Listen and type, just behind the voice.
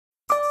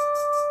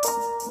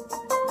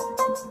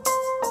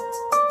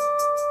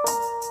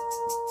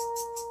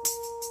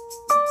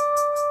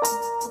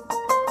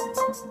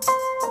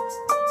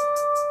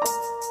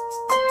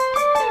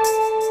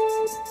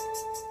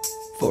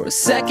a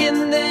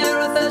second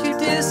there I thought you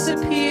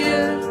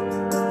disappeared.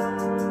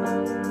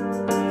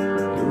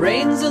 It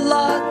rains a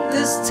lot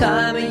this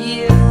time of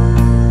year,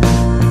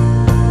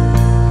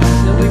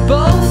 and we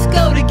both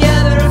go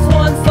together if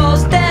one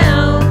falls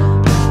down.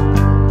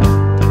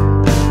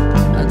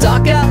 I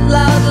talk out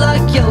loud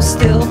like you're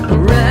still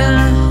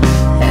around.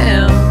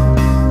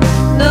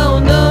 No,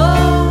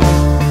 no.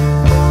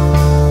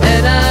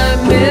 And I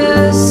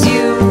miss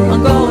you.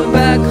 I'm going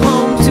back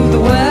home to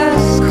the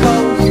West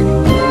Coast.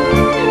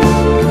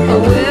 I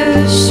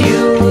wish you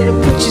would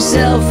have put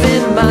yourself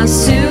in my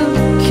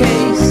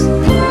suitcase.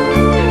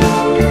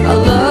 I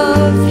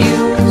love you,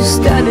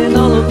 standing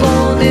all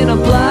alone in a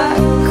black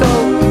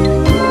coat.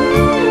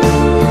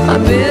 I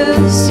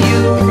miss you.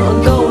 I'm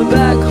going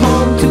back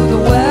home to the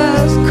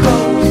West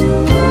Coast.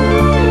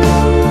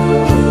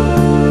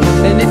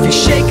 And if you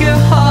shake her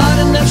hard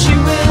enough, she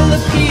will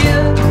appear.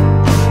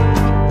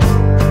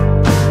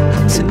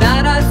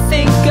 Tonight I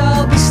think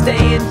I'll be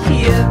staying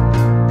here.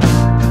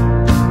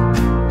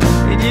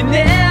 And you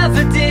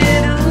never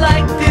did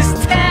like this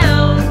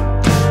town.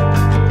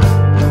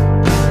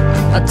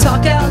 I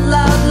talk out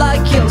loud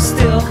like you're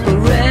still around.